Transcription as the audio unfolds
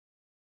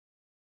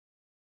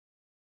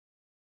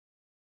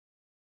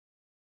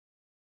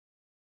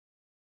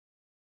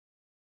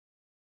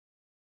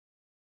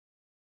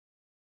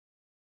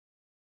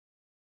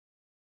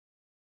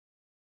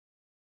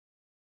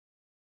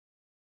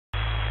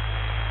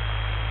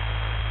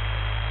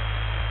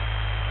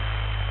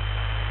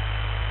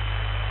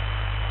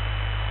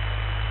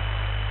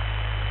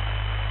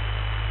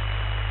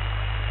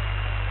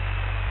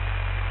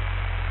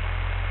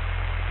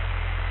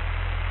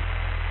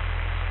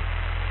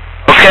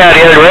ahead,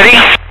 Ariel, ready?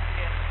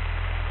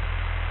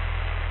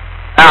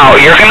 Now,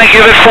 you're going to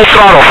give it full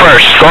throttle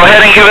first. Go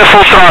ahead and give it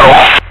full throttle.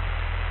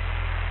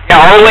 Yeah,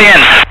 all the way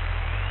in.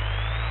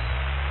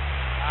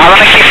 I'm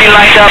going to keep you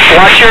lined up.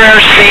 Watch your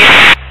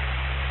airspeed.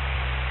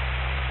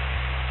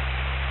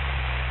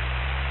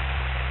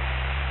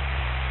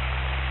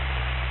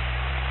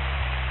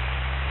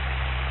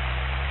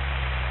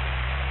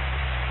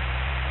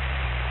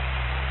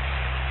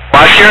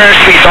 Watch your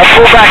airspeed. Don't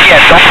pull back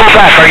yet. Don't pull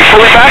back. Are you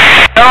pulling back?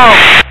 No.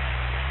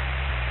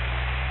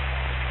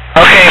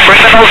 Okay,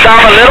 bring the nose down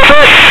a little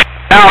bit.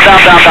 Down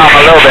a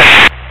little bit.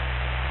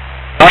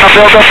 You want to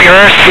build up your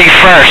airspeed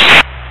first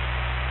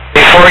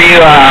before you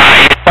start.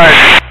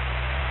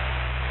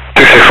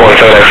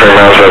 2617 X-ray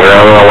Brownsville,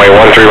 runway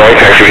 13 right,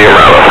 taxi via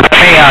Bravo. Let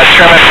me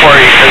trim it for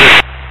you.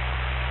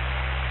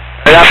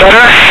 Is that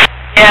better?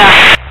 Yeah.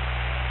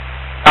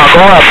 Now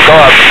go up.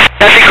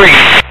 10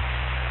 degrees.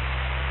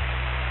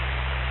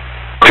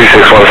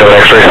 2617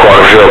 X-ray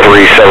squawk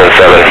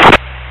 0377.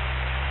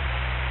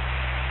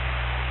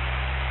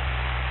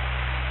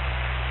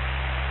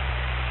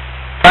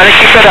 Try to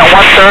keep it at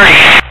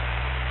 130.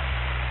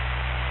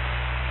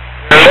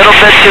 A little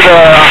bit to the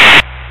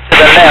left.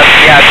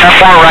 Yeah, turn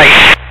more right.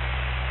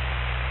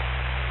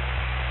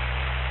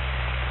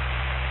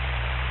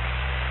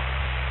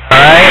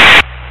 Alright.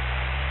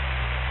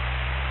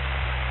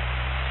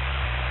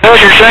 Good,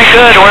 you're doing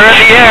good. We're in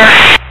the air.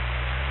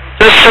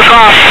 Just took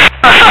off.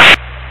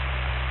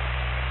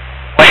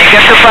 When you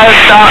get to 500,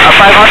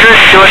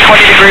 do a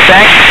 20-degree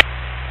bank.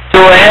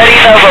 Do a heading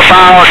of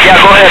about, yeah,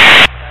 go ahead.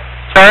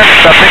 Turn,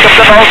 so pick up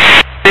the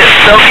nose.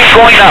 Still keep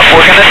going up.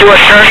 We're going to do a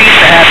turning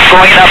and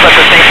going up at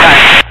the same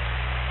time.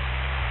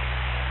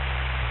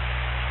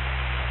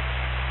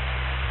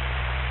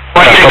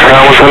 20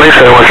 degrees.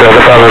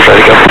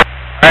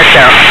 Right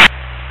there.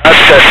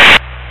 That's good.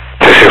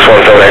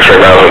 2617 X-ray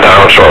Brownsville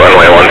down, short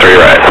runway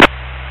 13 right.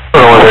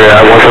 13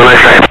 right, 17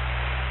 X-ray.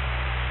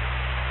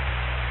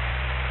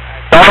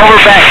 Don't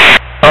overbank.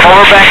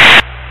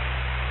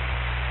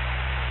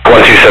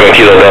 127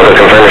 Kilo Delta,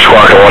 confirm your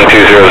squawk at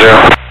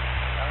 1200.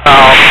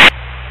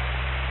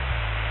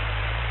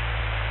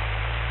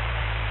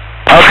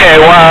 Okay,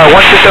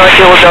 127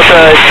 Kilo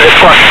Delta is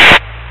squawk.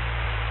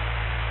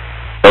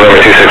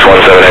 November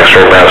 2617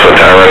 X-ray Brownsville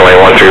tower, runway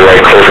 13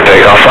 right, clear for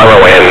takeoff, fly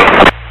runway in.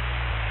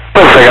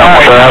 Take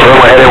off,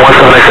 runway heading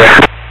 17 X-ray.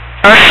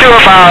 Turn to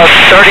about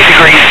 30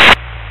 degrees.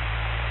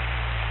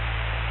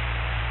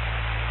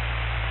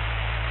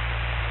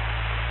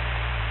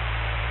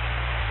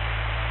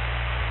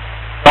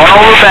 Don't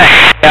overbank.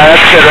 Yeah,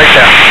 that's good right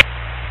there.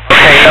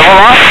 Okay, level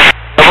off.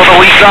 Level the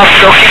wings off.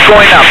 Still keep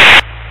going up.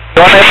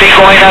 You want to be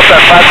going up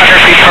at 500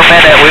 feet per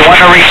minute. We want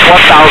to reach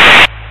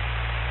 1,000.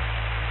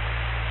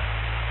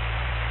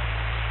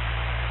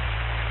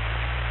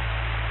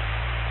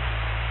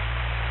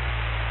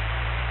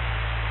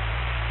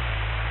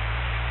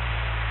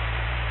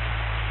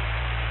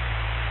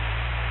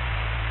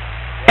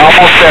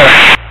 Almost there.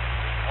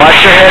 Watch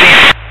your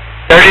heading.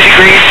 30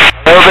 degrees.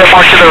 A little bit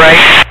more to the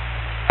right.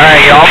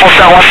 Alright, you're almost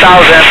at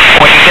 1,000.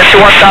 When you get to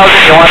 1,000,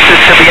 you want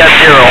it to be at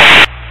 0.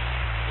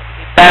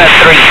 And at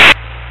 3.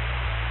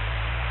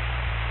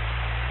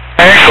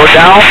 Okay, go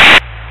down.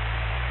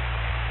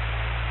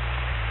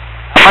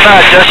 I'm going to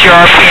adjust your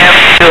RPM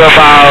to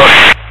about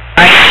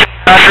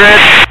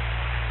 1,900.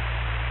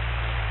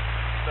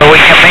 So we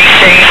can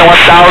maintain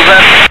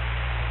 1,000.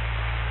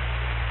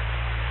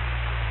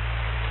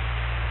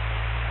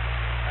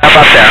 How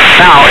about there?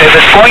 Now, if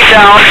it's going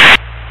down,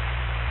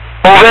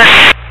 move it.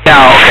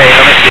 Now, okay,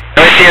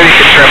 let me see if you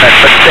can trim it,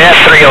 but stay at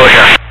 3 over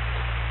here.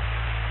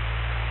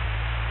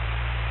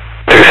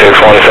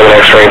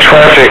 2617 X-range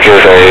traffic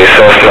is a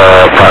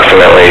Cessna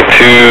approximately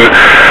 2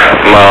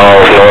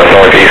 miles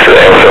northeast of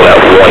the airfield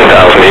at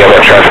 1,000. Do you have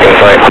that traffic in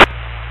sight?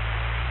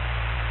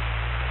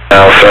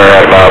 Now, sir,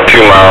 at about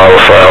 2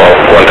 miles,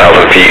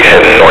 1,000 feet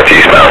heading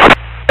northeastbound.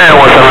 And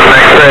 17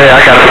 X-ray,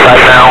 I got a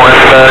sight now with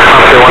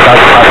Comfort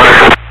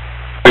 1,500.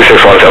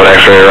 2617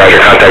 X-ray, roger,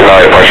 contact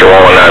value, departure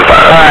 1195.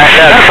 Alright,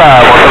 that's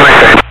 17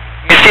 X-ray.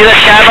 You see the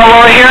channel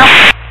over here?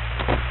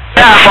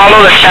 Yeah, follow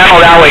the channel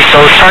that way.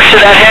 So turn to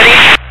that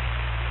heading.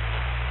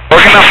 We're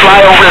going to fly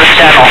over the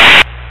channel.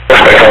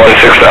 Expect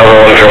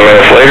 16,010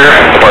 minutes later.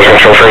 Departure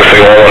control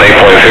frequency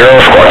 118.0,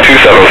 squawk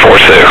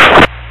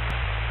 2746.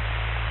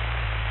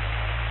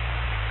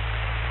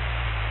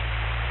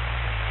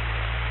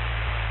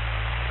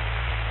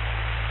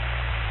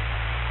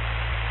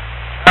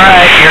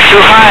 Alright, you're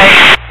too high.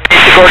 You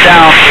need to go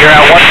down. You're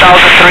at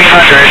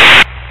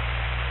 1,300.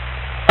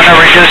 I'm going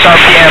to reduce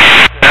RPM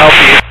to help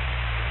you.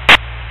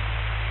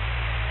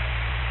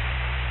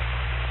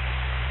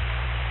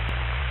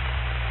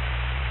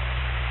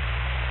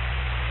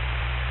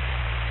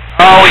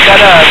 Oh, we got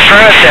a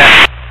turn it then.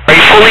 Are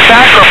you pulling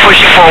back or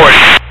pushing forward?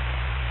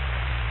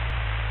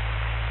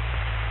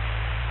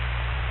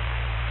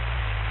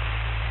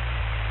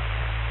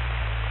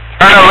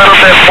 Turn a little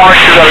bit more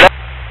to the left.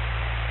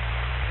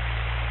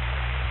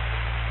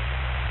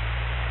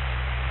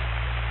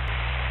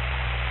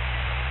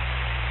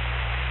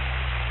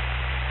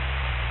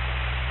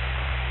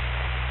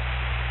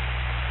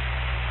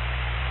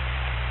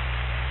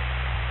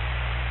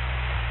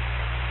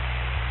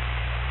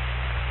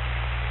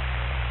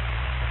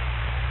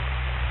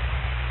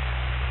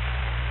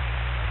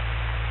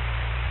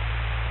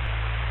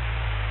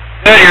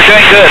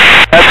 doing good.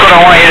 That's what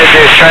I want you to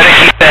do. Try to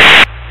keep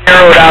that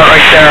zeroed out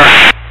right there.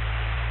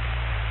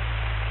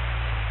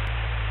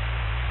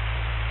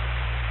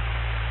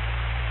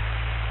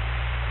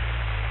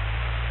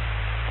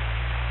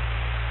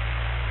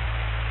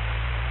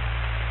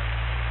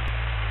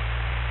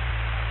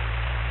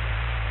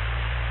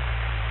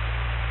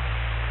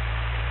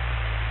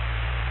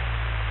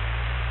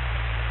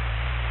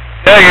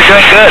 Yeah, you're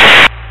doing good.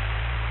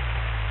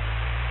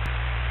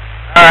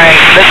 Alright,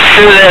 let's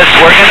do this.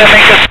 We're going to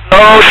make a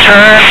slow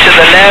turn to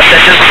the left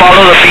and just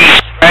follow the beach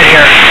right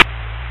here.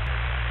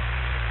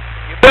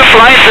 You've been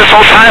flying this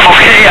whole time,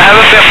 okay? I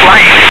haven't been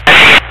flying.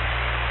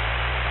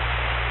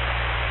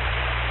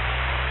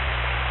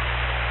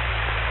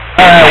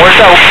 Alright, where's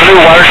that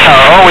blue water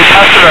tower? Oh, we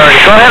passed it already.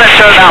 Go ahead and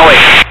turn that way.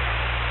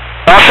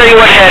 I'll tell you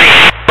what heading.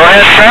 Go ahead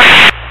and turn.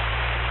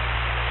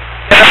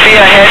 It's going to be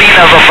a heading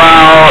of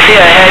about,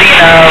 a heading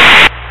of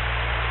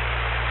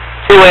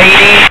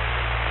 280.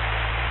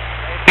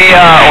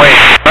 Wait,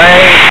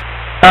 right,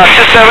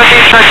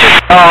 270, try to,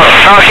 oh,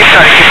 no, keep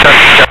turning,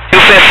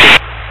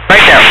 250,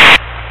 right there.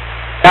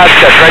 That's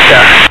good, right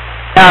there.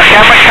 Now,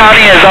 Cameron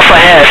County is up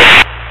ahead.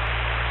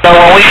 So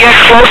when we get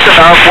close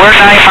enough, we're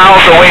 9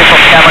 miles away from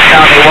Cameron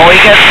County. When we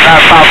get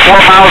about 4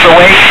 miles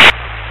away,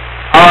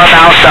 I'll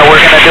announce that we're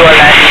going to do a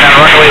landing on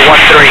runway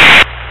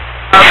 13.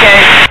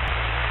 Okay.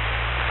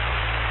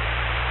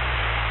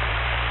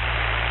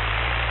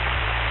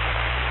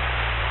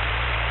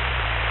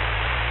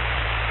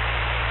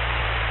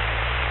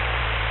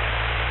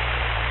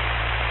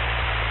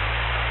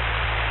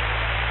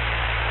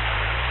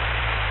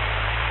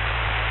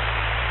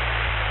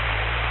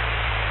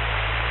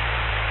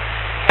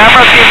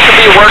 Camera seems to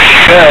be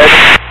working good.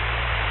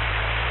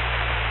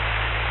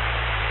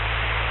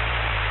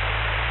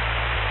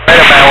 Wait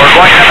a minute, we're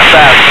going kind of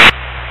fast.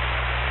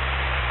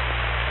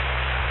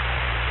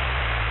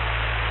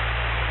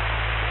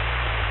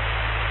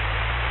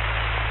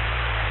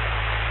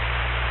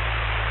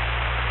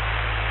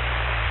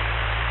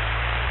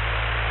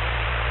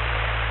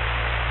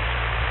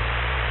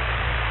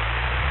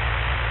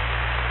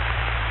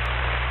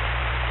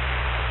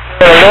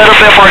 A little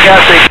bit more gas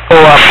so you can go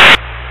up.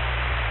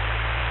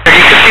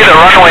 The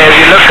runway, as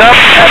you look up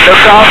and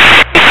look off,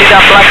 you see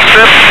that black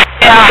strip?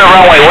 Yeah. That's the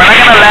runway. We're not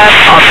going to land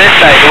on this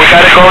side. We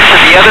got to go to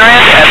the other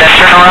end and then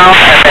turn around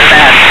and then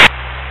land.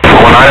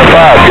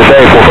 195, good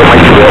day, 4 foot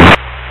length to good.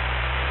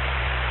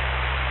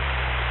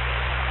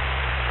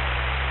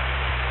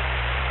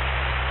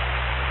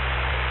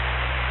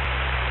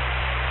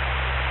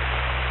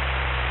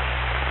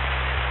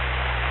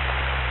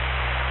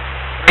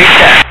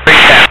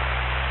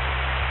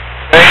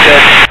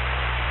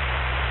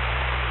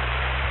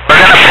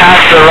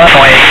 The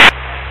runway,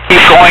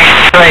 keep going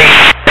straight,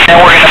 and then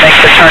we're going to make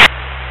the turn.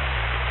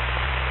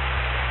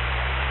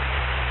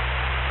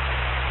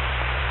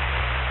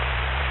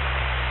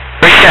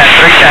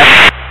 310.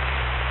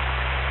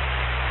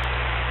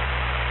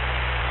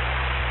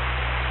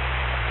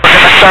 We're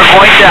going to start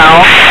going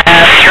down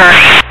and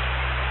turning.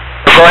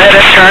 So go ahead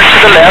and turn to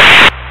the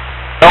left.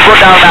 Don't go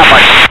down that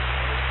much.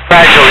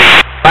 Gradually,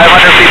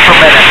 500 feet per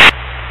minute.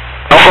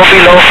 Don't go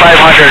below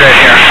 500 right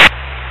here.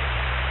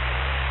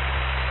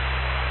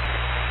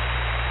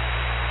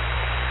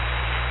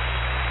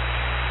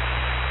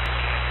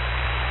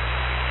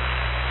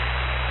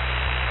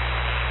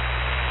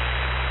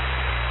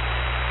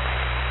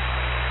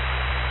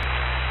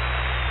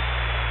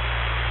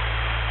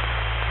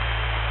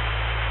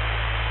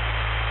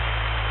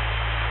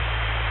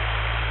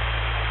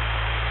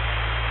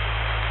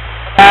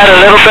 Add a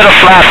little bit of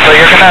flap, so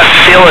you're going to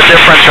feel a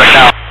difference right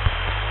now.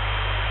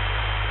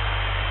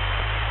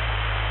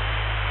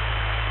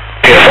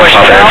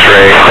 South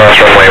X-ray,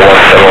 cross runway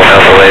 17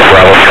 Alpha Lake,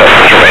 Bravo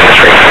Customs, remain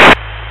discreet.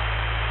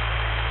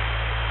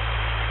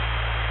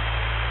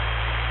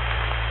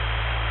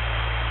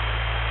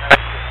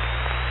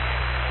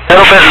 A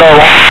little bit low.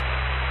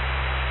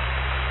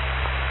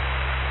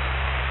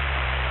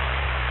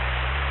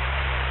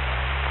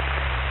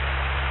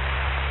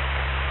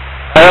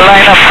 That'll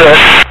line up good.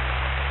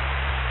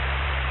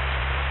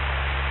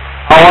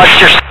 I'll watch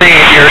your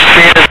speed. Your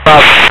speed is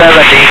about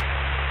 70.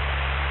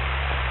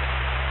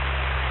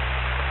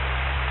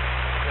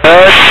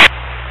 Good.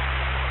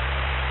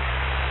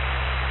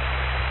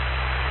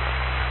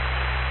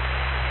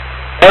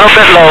 A little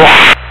bit low.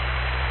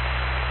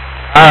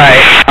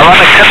 Alright, I want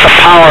to cut the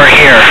power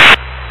here.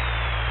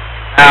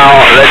 Now,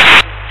 let's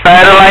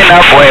try to line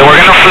up. Wait, we're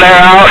going to flare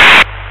out.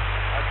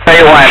 I'll tell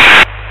you when.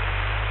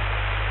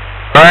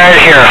 Right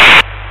here.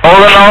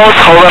 Hold the nose,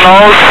 hold the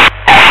nose.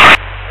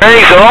 There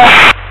you go.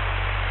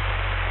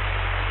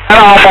 That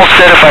almost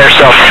did it by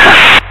yourself.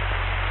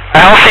 I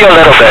helped you a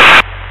little bit.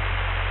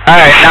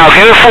 Alright, now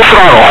give it full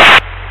throttle.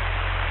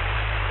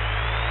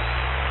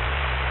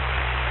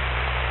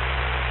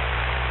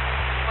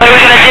 What are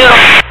we going to do?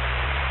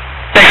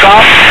 Take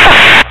off.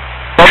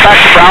 Go back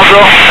to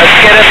Brownsville. Let's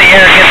get in the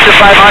air, get to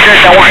 500,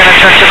 then we're going to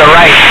turn to the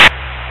right.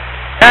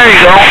 There you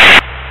go.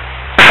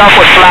 Take off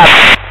with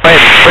flaps. Wait,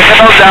 bring the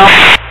nose down.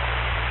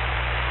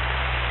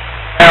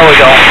 There we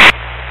go.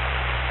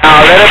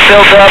 Now let it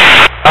build up.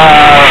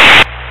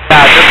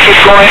 Yeah, just keep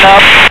going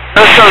up.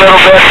 Just a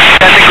little bit.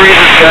 10 degrees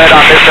is good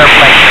on this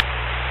airplane.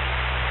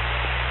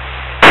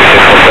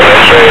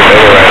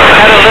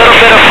 Had a little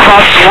bit of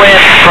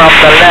crosswind from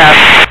the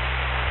left,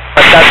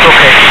 but that's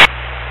okay.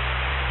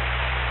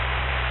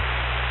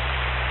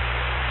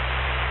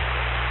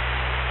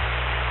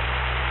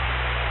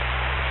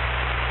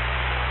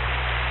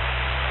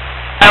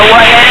 And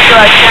what heading do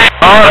I check?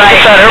 Alright,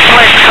 that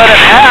airplane's cut in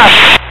half.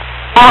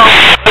 Oh,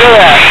 look at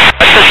that.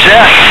 That's a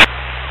jet.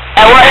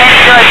 And what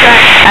heading do I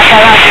check? I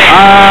got you.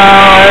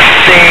 Let's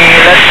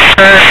see. Let's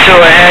turn to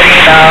a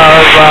heading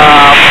of,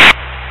 about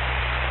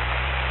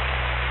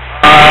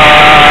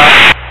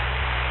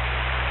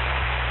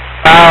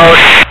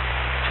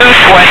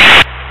 220. 220?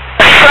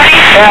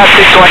 Yeah,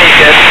 220 is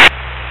good.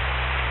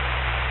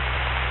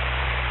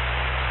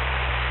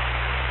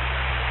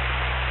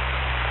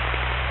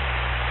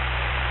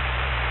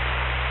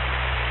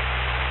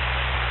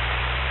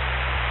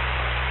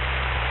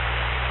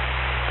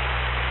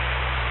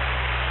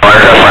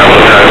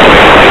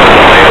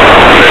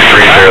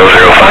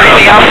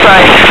 The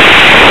outside.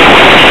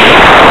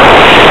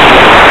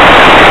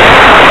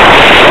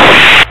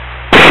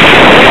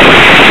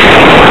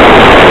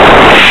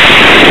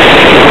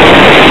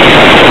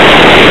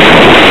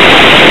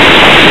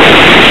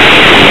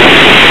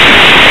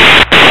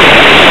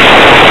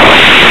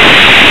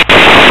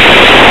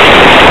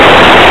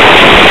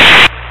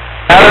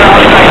 Another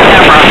outside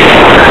camera.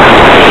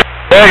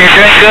 There, you're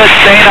doing good,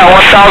 staying at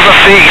 1,000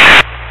 feet.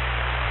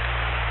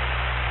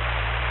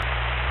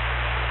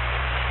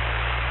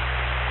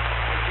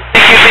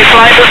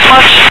 Flying this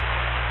much?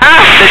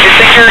 Huh? Did you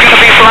think you were going to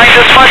be flying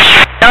this much?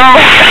 No.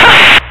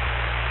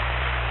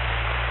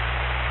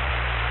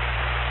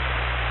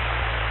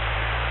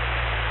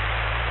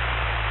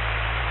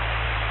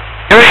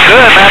 Very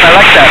good, man. I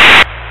like that.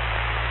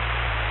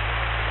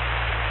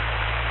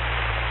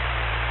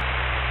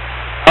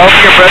 I hope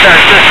your brother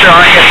and sister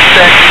aren't getting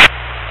sick.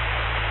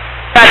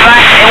 It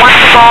wants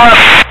to go up.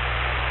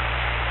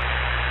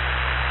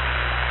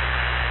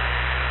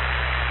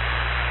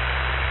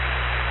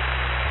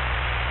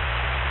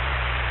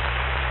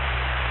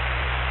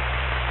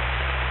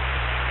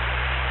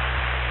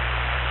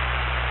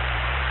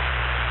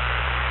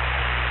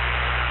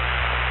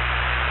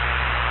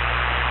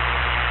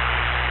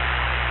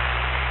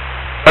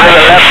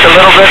 A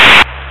little bit.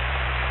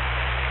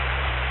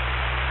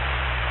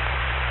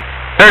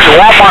 There's a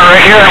Walmart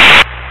right here.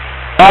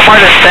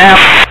 Walmart and Sam.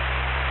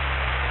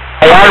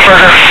 A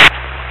Waterburger.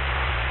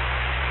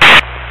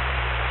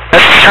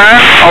 Let's turn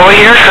over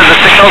here because the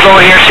signal's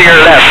over here to your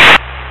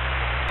left.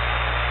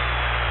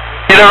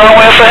 See the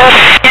runway up ahead?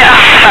 Yeah.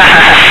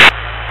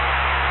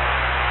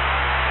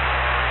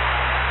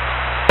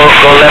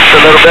 Go left a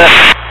little bit.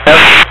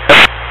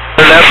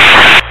 Left.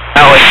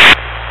 That way.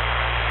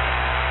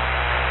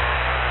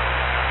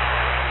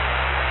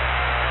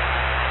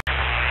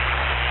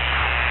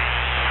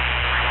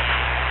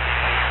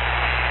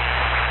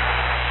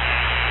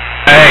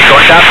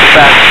 Going down too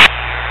fast.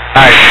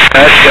 Alright,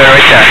 that's good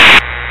right there.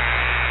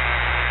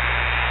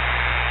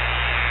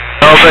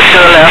 A little bit to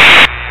the left.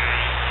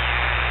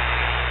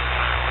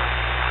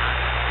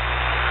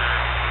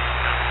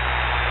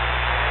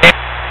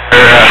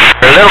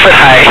 You're a little bit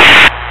high.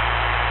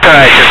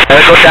 Alright, just let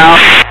it go down,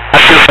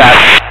 not too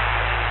fast.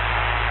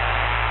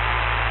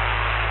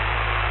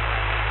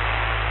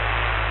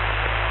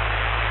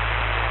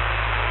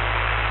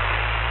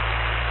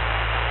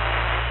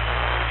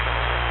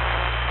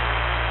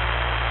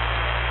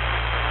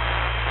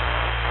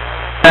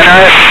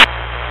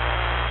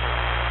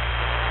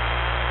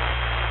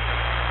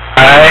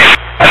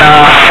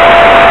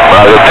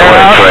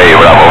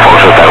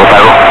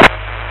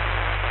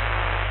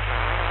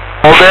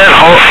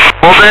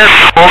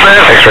 Hold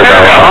it. Extra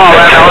down. Oh,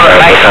 man, hold it.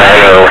 Nice.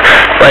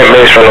 Right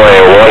base runway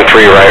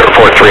 13 right,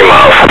 report 3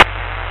 miles.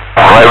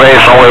 Right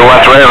base runway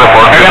 13,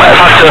 report 3 miles. They're going to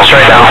talk to us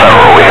right now.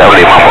 We have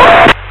Lima on board.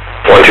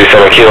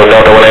 127 Kilo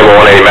Delta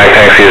 181 80 back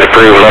taxi is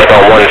approved. Left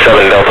on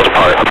 17 Delta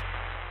depart.